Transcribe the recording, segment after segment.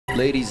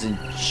Ladies and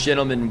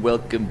gentlemen,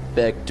 welcome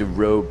back to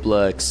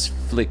Roblox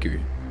Flicker.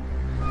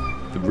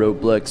 The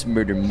Roblox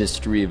murder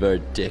mystery of our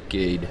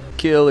decade.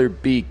 Kill or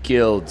be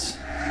killed.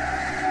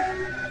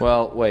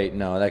 Well, wait,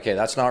 no, okay,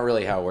 that's not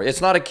really how it works.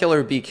 It's not a kill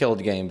or be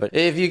killed game, but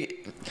if you...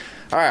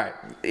 Alright,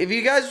 if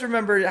you guys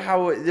remember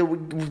how...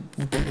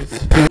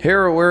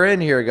 Here, we're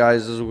in here,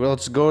 guys.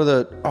 Let's go to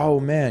the... Oh,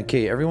 man,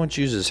 okay, everyone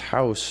chooses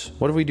house.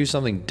 What if we do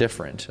something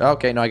different?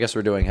 Okay, no, I guess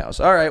we're doing house.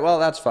 Alright, well,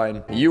 that's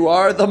fine. You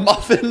are the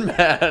Muffin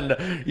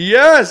Man!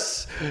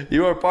 Yes!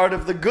 You are part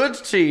of the good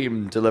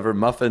team. Deliver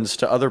muffins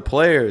to other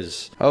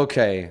players.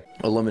 Okay.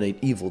 Eliminate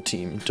evil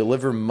team.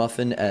 Deliver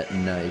muffin at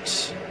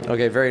night.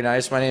 Okay, very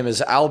nice. My name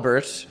is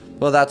Albert.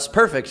 Well, that's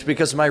perfect,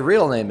 because my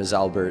real name is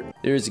Albert.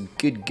 There's a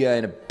good guy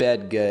and a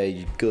bad guy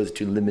who goes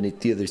to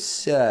eliminate the other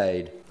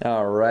side.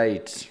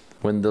 Alright.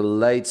 When the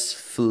lights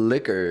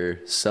flicker,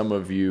 some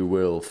of you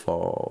will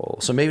fall.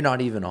 So maybe not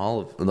even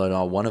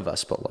not one of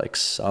us, but like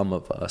some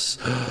of us.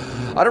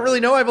 I don't really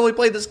know, I've only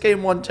played this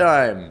game one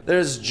time.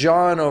 There's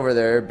John over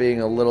there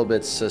being a little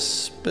bit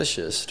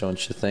suspicious,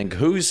 don't you think?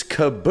 Whose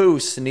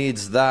caboose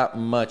needs that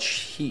much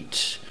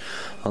heat?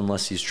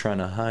 Unless he's trying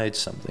to hide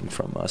something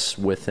from us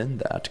within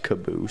that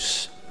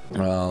caboose.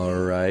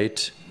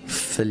 Alright.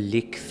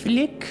 Flick,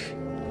 flick.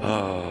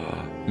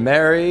 Oh.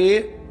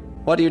 Mary,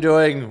 what are you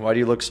doing? Why do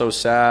you look so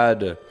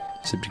sad?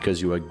 Is it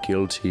because you are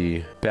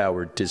guilty?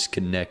 Power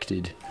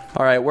disconnected.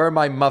 Alright, where are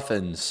my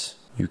muffins?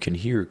 You can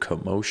hear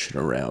commotion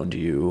around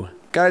you.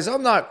 Guys,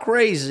 I'm not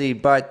crazy,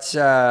 but,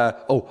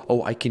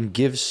 oh, I can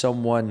give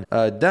someone,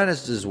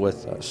 Dennis is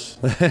with us.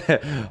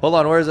 Hold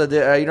on, where's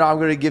the, you know, I'm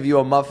gonna give you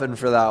a muffin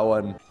for that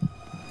one.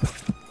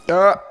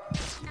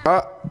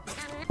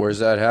 Where's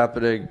that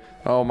happening?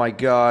 Oh my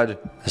god.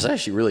 That's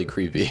actually really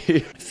creepy.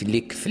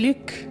 Flick,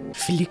 flick.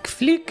 Flick,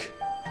 flick.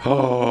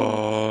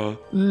 Oh,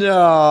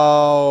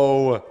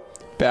 no.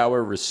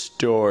 Power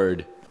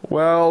restored.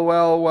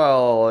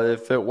 Well,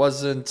 if it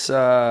wasn't,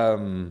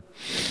 Sabrina,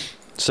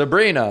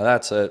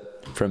 that's it.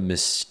 From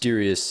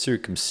mysterious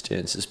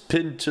circumstances,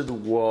 pinned to the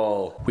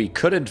wall. We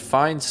couldn't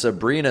find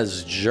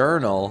Sabrina's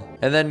journal.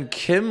 And then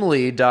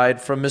Kimley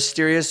died from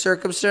mysterious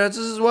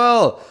circumstances as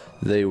well.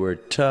 They were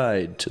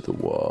tied to the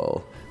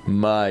wall.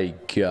 My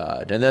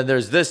god. And then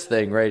there's this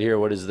thing right here.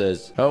 What is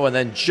this? Oh, and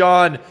then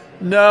John.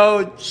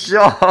 No,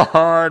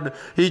 John.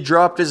 He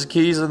dropped his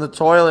keys in the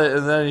toilet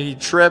and then he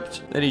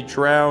tripped and he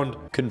drowned.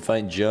 Couldn't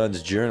find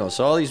John's journal.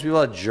 So all these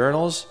people had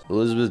journals.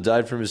 Elizabeth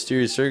died from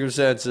mysterious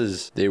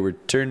circumstances. They were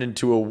turned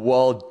into a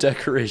wall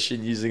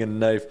decoration using a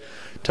knife.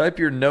 Type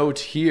your note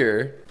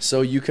here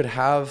so you could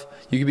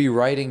be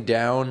writing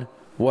down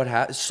what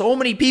happened. So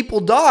many people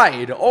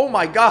died. Oh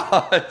my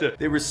god.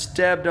 They were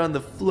stabbed on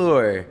the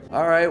floor.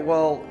 All right,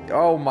 well,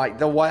 oh my,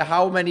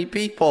 how many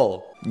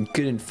people? You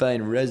couldn't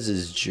find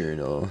Rez's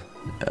journal.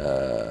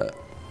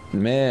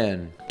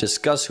 Man,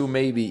 discuss who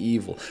may be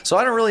evil. So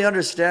I don't really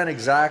understand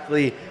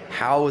exactly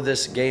how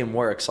this game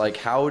works. Like,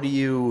 how do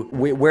you,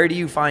 where do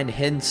you find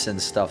hints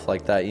and stuff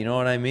like that? You know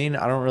what I mean?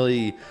 I don't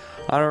really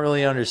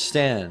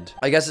understand.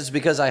 I guess it's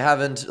because I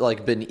haven't,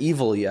 like, been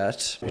evil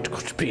yet. It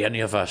could be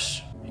any of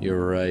us.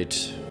 You're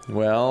right.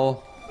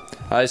 Well,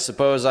 I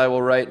suppose I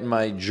will write in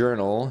my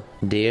journal.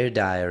 Dear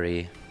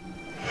Diary,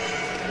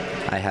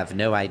 I have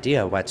no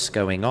idea what's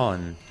going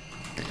on.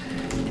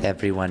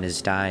 Everyone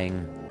is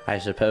dying. I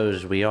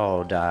suppose we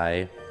all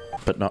die,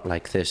 but not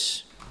like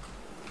this.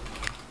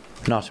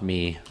 Not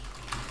me,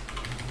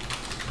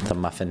 the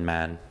Muffin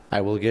Man.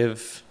 I will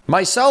give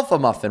myself a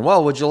muffin.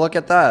 Well, would you look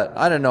at that?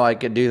 I didn't know I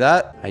could do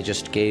that. I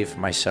just gave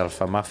myself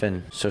a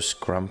muffin. So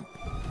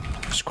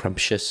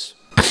scrumptious.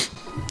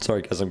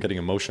 Sorry, guys, I'm getting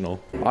emotional.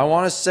 I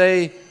want to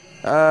say,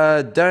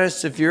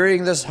 Dennis, if you're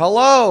reading this,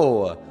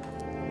 hello!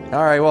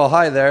 Alright, well,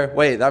 hi there.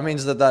 Wait, that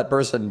means that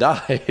person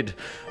died.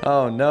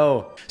 Oh,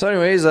 no. So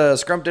anyways,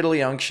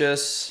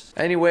 scrumptiddly-unctious.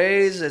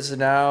 Anyways, it's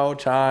now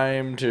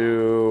time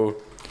to...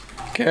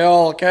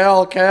 Kill.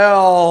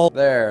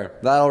 There.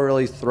 That'll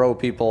really throw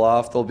people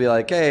off. They'll be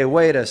like, hey,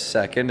 wait a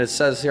second. It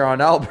says here on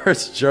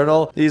Albert's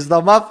journal, he's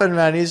the Muffin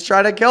Man. He's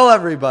trying to kill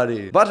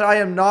everybody. But I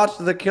am not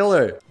the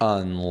killer.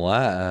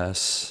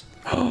 Unless...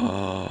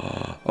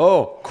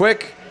 Oh,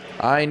 quick.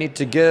 I need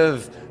to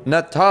give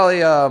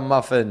Natalia a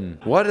muffin.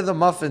 What do the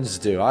muffins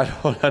do? I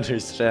don't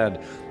understand.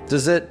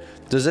 Does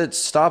it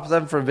stop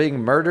them from being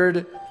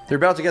murdered? They're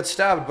about to get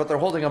stabbed, but they're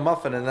holding a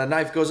muffin, and the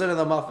knife goes into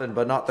the muffin,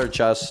 but not their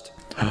chest.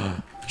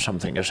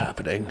 Something is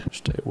happening.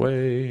 Stay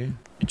away.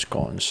 It's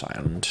gone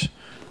silent.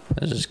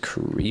 This is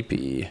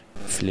creepy.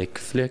 Flick,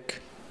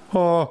 flick.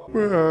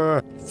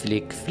 Oh.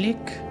 Flick,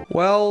 flick.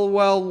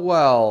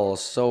 Well.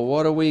 So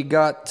what do we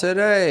got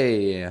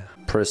today?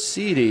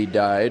 Presidi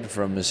died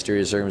from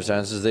mysterious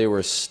circumstances. They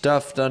were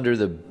stuffed under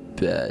the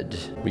bed.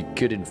 We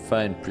couldn't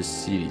find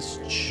Presidi's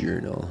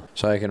journal.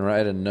 So I can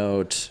write a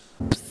note.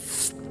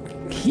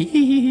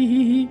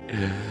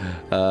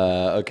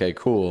 Okay,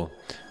 cool.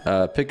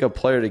 Pick a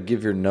player to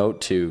give your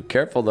note to.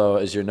 Careful though,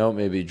 as your note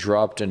may be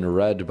dropped and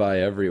read by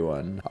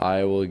everyone.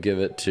 I will give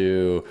it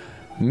to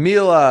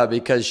Mila,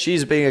 because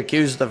she's being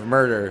accused of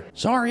murder.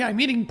 Sorry, I'm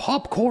eating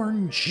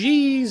popcorn.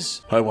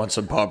 Jeez. I want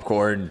some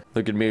popcorn.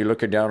 Look at me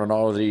looking down on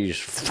all of these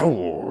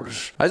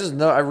fools.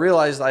 I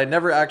realized I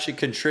never actually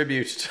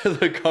contribute to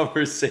the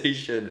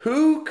conversation.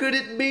 Who could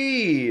it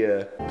be?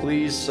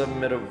 Please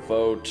submit a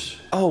vote.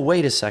 Oh,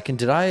 wait a second.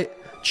 Did I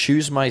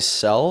choose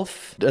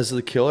myself as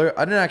the killer?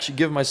 I didn't actually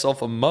give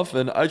myself a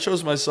muffin. I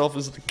chose myself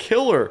as the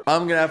killer.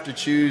 I'm gonna have to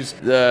choose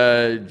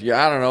the,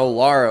 I don't know,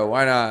 Lara.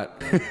 Why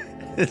not?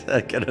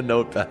 I get a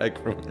note back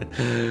from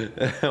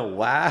it.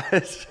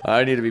 What?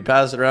 I need to be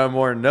passing around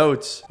more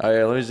notes.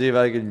 Alright, let me see if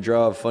I can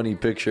draw a funny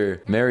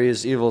picture. Mary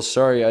is evil.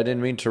 Sorry, I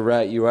didn't mean to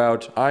rat you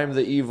out. I'm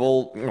the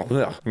evil.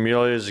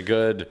 Amelia is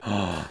good.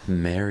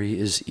 Mary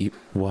is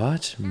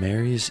what?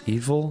 Mary is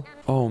evil?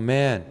 Oh,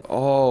 man.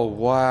 Oh,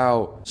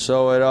 wow.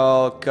 So it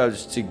all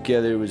comes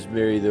together. It was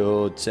Mary the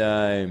whole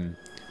time.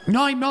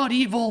 No, I'm not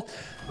evil.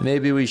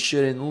 Maybe we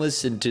shouldn't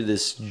listen to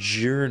this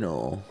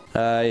journal.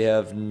 I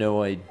have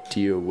no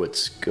idea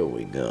what's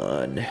going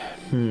on.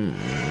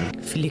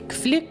 Flick,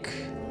 flick.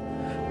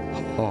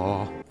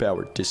 Oh,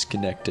 power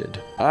disconnected.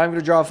 I'm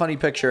gonna draw a funny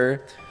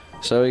picture.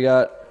 So we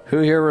got, who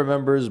here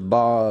remembers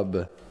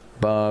Bob?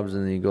 Bob's,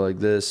 and then you go like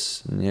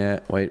this. Yeah,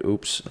 wait,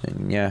 oops.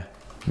 Yeah,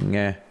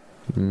 yeah,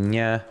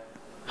 yeah.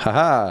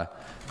 Haha.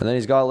 And then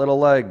he's got little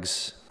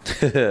legs.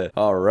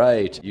 All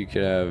right, you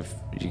can have,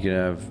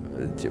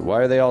 why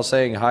are they all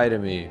saying hi to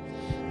me?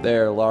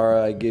 There,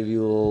 Lara, I give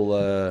you a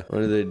little,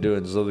 what are they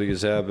doing? Something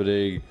is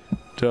happening.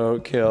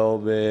 Don't kill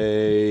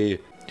me.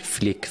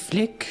 Flick,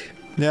 flick.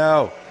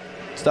 No,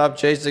 stop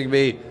chasing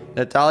me.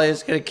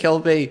 Natalia's gonna kill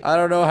me. I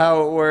don't know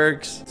how it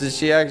works. Did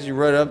she actually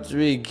run up to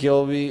me and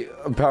kill me?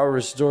 Power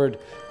restored.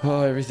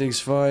 Oh,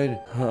 everything's fine.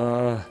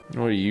 What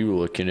are you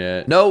looking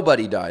at?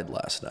 Nobody died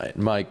last night.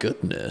 My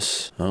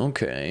goodness.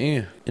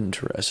 Okay,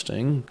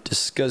 interesting.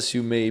 Discuss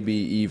who may be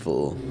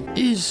evil.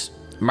 Is...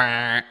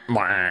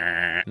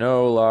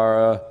 No,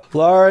 Lara.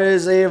 Lara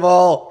is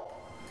evil.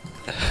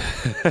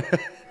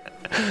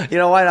 You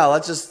know, why not?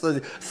 Let's just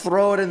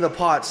throw it in the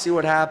pot, see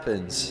what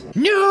happens.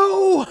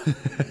 No!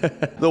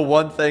 The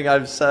one thing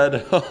I've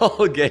said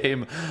all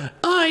game.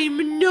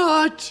 I'm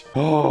not.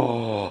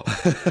 Oh.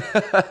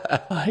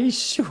 I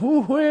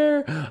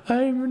swear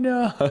I'm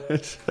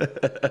not.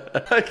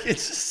 I can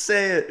just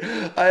say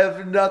it. I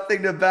have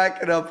nothing to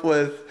back it up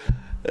with.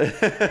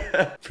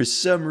 For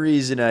some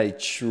reason, I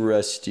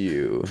trust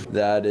you.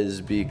 That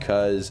is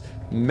because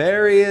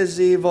Mary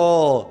is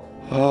evil.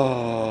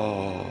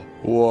 Oh.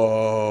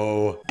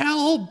 Whoa.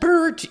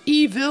 Albert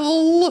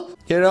evil.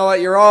 You know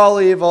what? You're all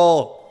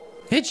evil.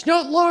 It's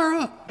not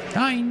Lara.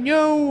 I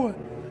know.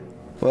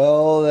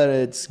 Well, then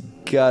it's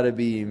gotta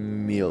be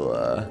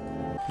Mila.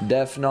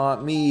 Def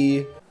not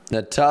me.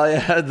 Natalia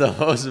had the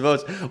most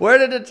votes. Where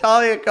did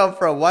Natalia come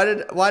from? Why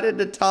did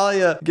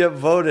Natalia get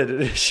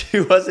voted? She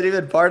wasn't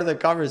even part of the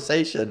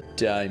conversation.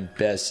 Time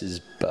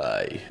passes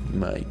by.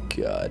 My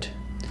God.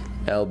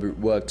 Albert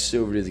walks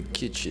over to the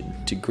kitchen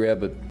to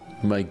grab a...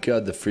 My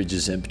God, the fridge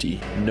is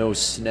empty. No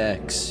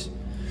snacks.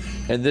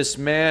 And this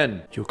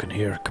man... You can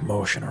hear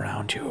commotion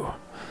around you.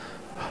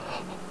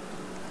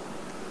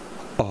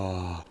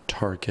 Oh,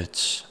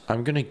 targets.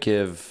 I'm gonna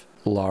give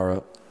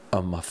Lara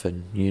a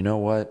muffin. You know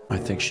what? I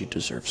think she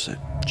deserves it.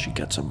 She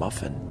gets a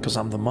muffin. Because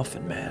I'm the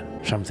muffin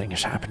man. Something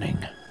is happening.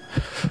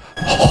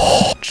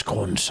 It's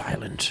gone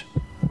silent.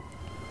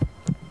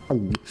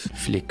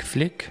 Flick,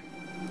 flick.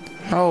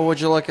 Oh,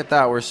 would you look at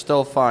that? We're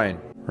still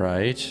fine.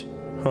 Right?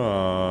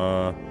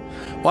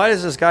 Why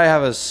does this guy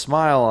have a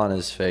smile on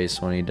his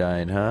face when he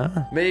died,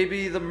 huh?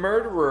 Maybe the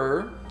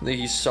murderer that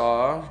he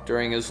saw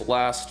during his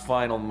last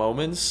final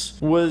moments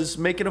was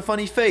making a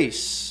funny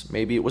face.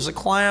 Maybe it was a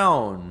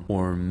clown.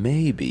 Or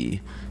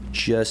maybe,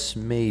 just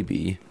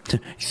maybe...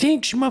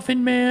 Thanks,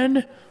 Muffin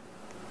Man.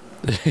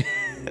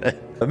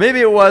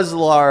 Maybe it was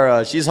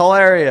Lara. She's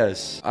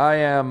hilarious. I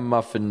am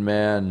Muffin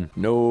Man.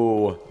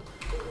 No.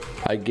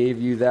 I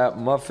gave you that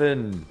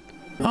muffin.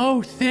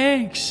 Oh,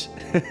 thanks.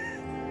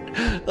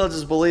 They'll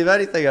just believe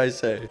anything I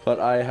say. But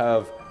I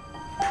have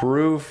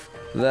proof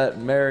that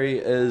Mary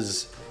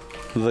is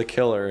the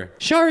killer.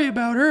 Sorry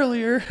about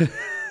earlier.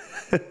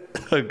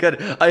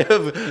 Good. I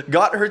have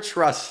got her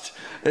trust.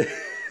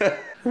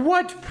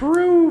 What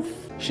proof?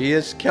 She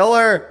is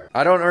killer.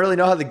 I don't really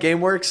know how the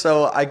game works,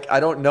 so I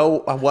don't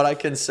know what I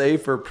can say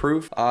for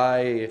proof.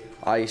 I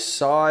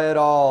saw it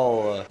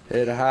all.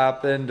 It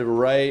happened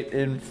right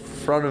in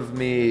front of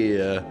me.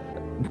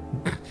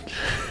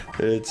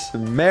 It's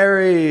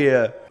Mary.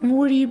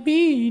 What do you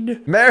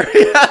mean? Mary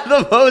had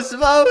the most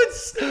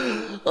votes.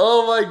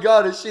 Oh my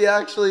God, is she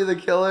actually the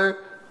killer?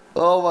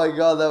 Oh my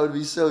God, that would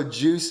be so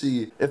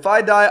juicy. If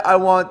I die, I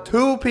want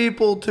 2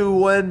 people to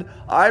win.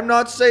 I'm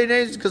not saying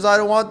names because I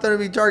don't want them to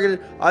be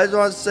targeted. I just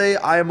want to say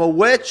I am a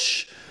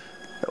witch.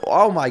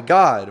 Oh my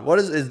God, what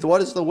is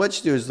the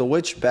witch do? Is the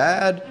witch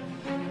bad?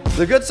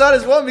 The good side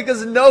is won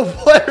because no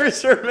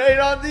players remain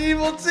on the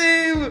evil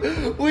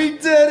team. We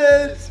did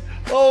it.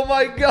 Oh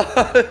my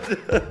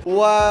God.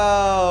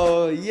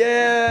 Wow.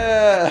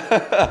 Yeah.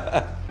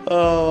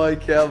 Oh, I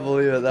can't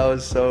believe it. That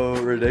was so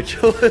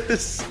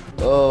ridiculous.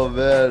 Oh,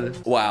 man.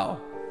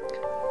 Wow.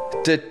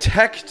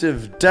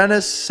 Detective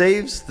Dennis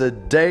saves the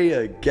day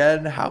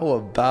again. How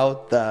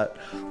about that,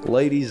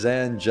 ladies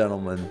and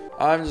gentlemen?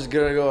 I'm just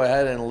gonna go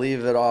ahead and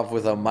leave it off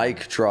with a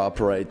mic drop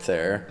right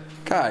there.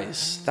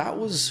 Guys, that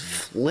was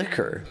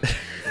Flicker.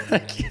 I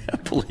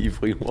can't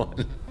believe we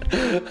won.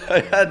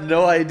 I had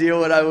no idea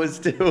what I was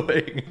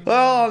doing.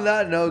 Well, on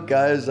that note,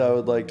 guys, I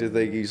would like to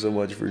thank you so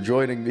much for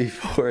joining me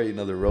for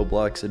another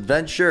Roblox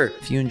adventure.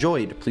 If you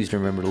enjoyed, please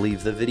remember to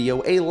leave the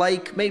video a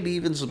like, maybe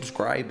even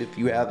subscribe if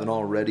you haven't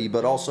already,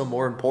 but also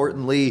more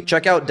importantly,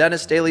 check out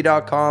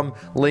DenisDaily.com,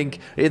 link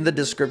in the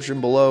description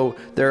below.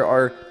 There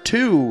are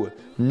 2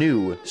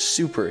 new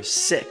super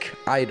sick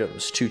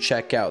items to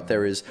check out.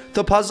 There is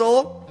the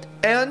puzzle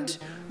and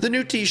the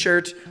new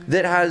t-shirt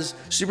that has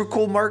super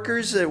cool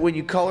markers that when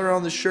you color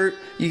on the shirt,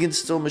 you can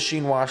still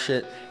machine wash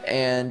it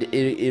and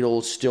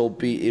it'll still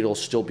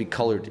be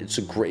colored. It's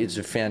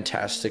a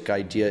fantastic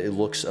idea. It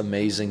looks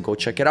amazing. Go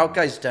check it out,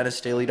 guys.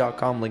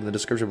 DenisDaily.com, link in the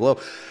description below.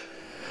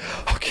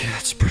 Okay,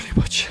 that's pretty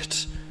much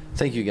it.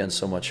 Thank you again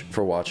so much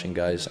for watching,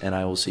 guys, and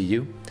I will see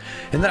you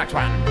in the next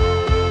one.